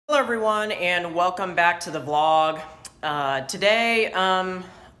Hello everyone and welcome back to the vlog. Today I'm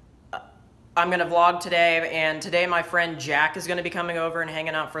gonna vlog today, and today my friend Jack is gonna be coming over and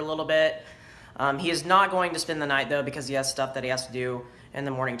hanging out for a little bit. He is not going to spend the night though because he has stuff that he has to do in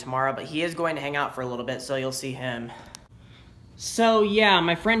the morning tomorrow, but he is going to hang out for a little bit, so you'll see him. So yeah,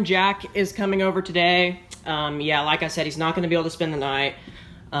 my friend Jack is coming over today. Yeah, like I said, he's not gonna be able to spend the night,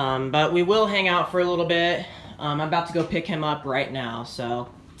 but we will hang out for a little bit. I'm about to go pick him up right now, so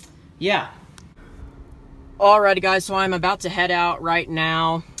yeah. Alrighty guys, so I'm about to head out right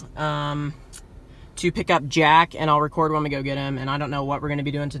now to pick up Jack, and I'll record when we go get him. And I don't know what we're going to be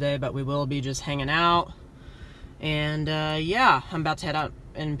doing today, but we will be just hanging out. And yeah, I'm about to head out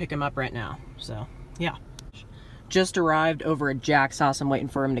and pick him up right now. So yeah. Just arrived over at Jack's house. I'm waiting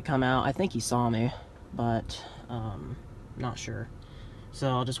for him to come out. I think he saw me, but not sure.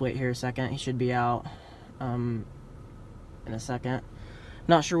 So I'll just wait here a second. He should be out in a second.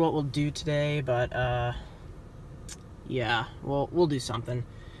 Not sure what we'll do today, but yeah, we'll do something.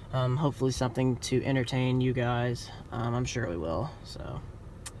 Hopefully something to entertain you guys. I'm sure we will. So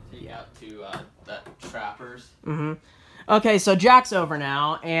yeah, to that Trappers. Okay, so Jack's over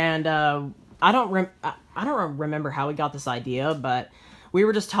now, and I don't remember how we got this idea, but we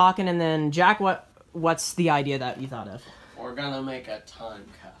were just talking, and then Jack, what's the idea that you thought of? We're gonna make a time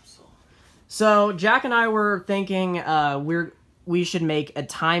capsule. So Jack and I were thinking we should make a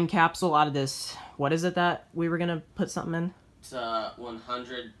time capsule out of this. What is it that we were gonna put something in? It's a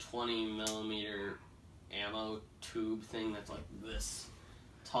 120 millimeter ammo tube thing that's like this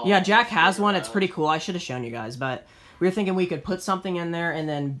tall. Yeah, Jack has one. It's pretty cool. I should have shown you guys, but we were thinking we could put something in there and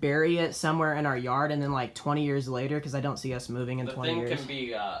then bury it somewhere in our yard, and then like 20 years later, because I don't see us moving in 20 years. The thing can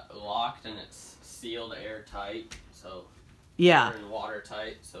be locked, and it's sealed airtight, so yeah, and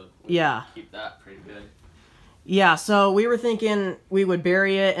watertight, so we yeah, can keep that pretty good. Yeah, so we were thinking we would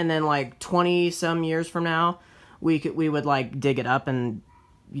bury it, and then like 20 some years from now, we would like dig it up, and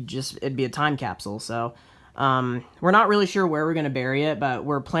it'd be a time capsule. So we're not really sure where we're gonna bury it, but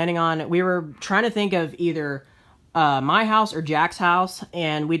we were trying to think of either my house or Jack's house,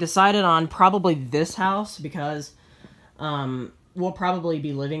 and we decided on probably this house because we'll probably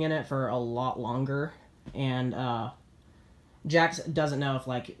be living in it for a lot longer, and Jack doesn't know if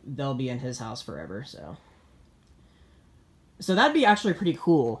like they'll be in his house forever, so that'd be actually pretty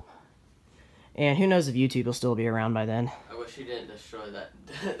cool. And who knows if YouTube will still be around by then. I wish he didn't destroy that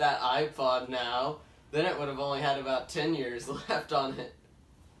iPod now. Then it would have only had about 10 years left on it.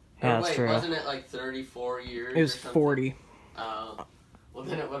 Yeah, that's true. Wasn't it like 34 years? It was 40. Well,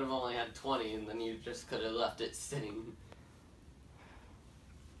 then it would have only had 20, and then you just could have left it sitting.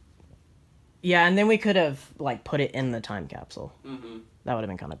 Yeah, and then we could have like put it in the time capsule. That would have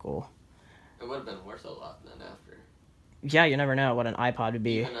been kind of cool. It would have been worth a lot then after. Yeah, you never know what an iPod would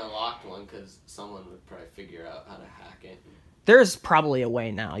be. Even a locked one, because someone would probably figure out how to hack it. There's probably a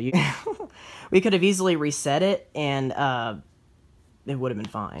way now. We could have easily reset it, and it would have been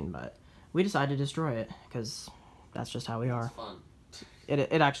fine, but we decided to destroy it, because that's just how we are. It's fun.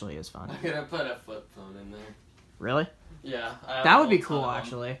 It actually is fun. I'm gonna put a flip phone in there. Really? Yeah. That would be cool,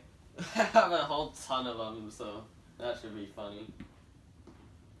 actually. I have a whole ton of them, so that should be funny.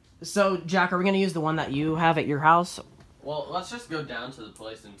 So, Jack, are we going to use the one that you have at your house? Well, let's just go down to the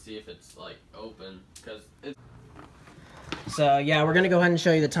place and see if it's, like, open, because it's... So, yeah, we're going to go ahead and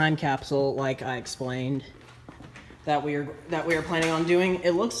show you the time capsule, like I explained, that we are planning on doing.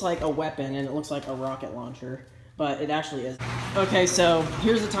 It looks like a weapon, and it looks like a rocket launcher, but it actually is. Okay, so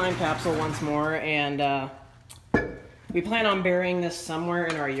here's the time capsule once more, and we plan on burying this somewhere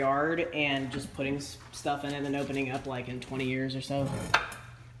in our yard and just putting stuff in it and then opening up, like, in 20 years or so,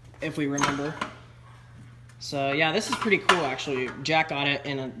 if we remember. So, yeah, this is pretty cool, actually. Jack got it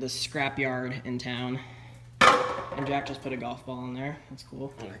in the scrap yard in town. And Jack just put a golf ball in there. That's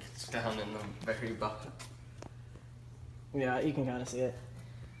cool. Like, it's down in the very bottom. Yeah, you can kind of see it.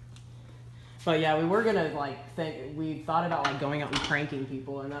 But, yeah, we were going to, like, we thought about, like, going out and pranking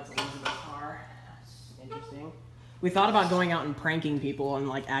people, and that's Elizabeth's car. That's interesting. We thought about going out and pranking people and,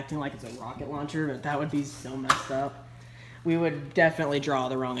 like, acting like it's a rocket launcher, but that would be so messed up. We would definitely draw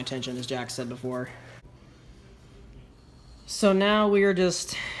the wrong attention, as Jack said before. So now we are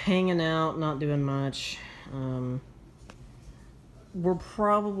just hanging out, not doing much. We're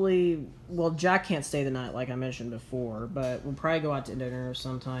probably... Well, Jack can't stay the night, like I mentioned before, but we'll probably go out to dinner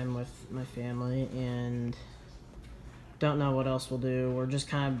sometime with my family, and don't know what else we'll do. We're just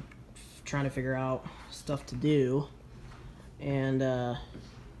kind of trying to figure out stuff to do, and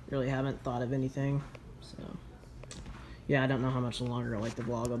really haven't thought of anything, so... Yeah, I don't know how much longer like the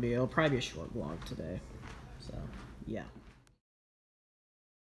vlog will be. It'll probably be a short vlog today. So, yeah.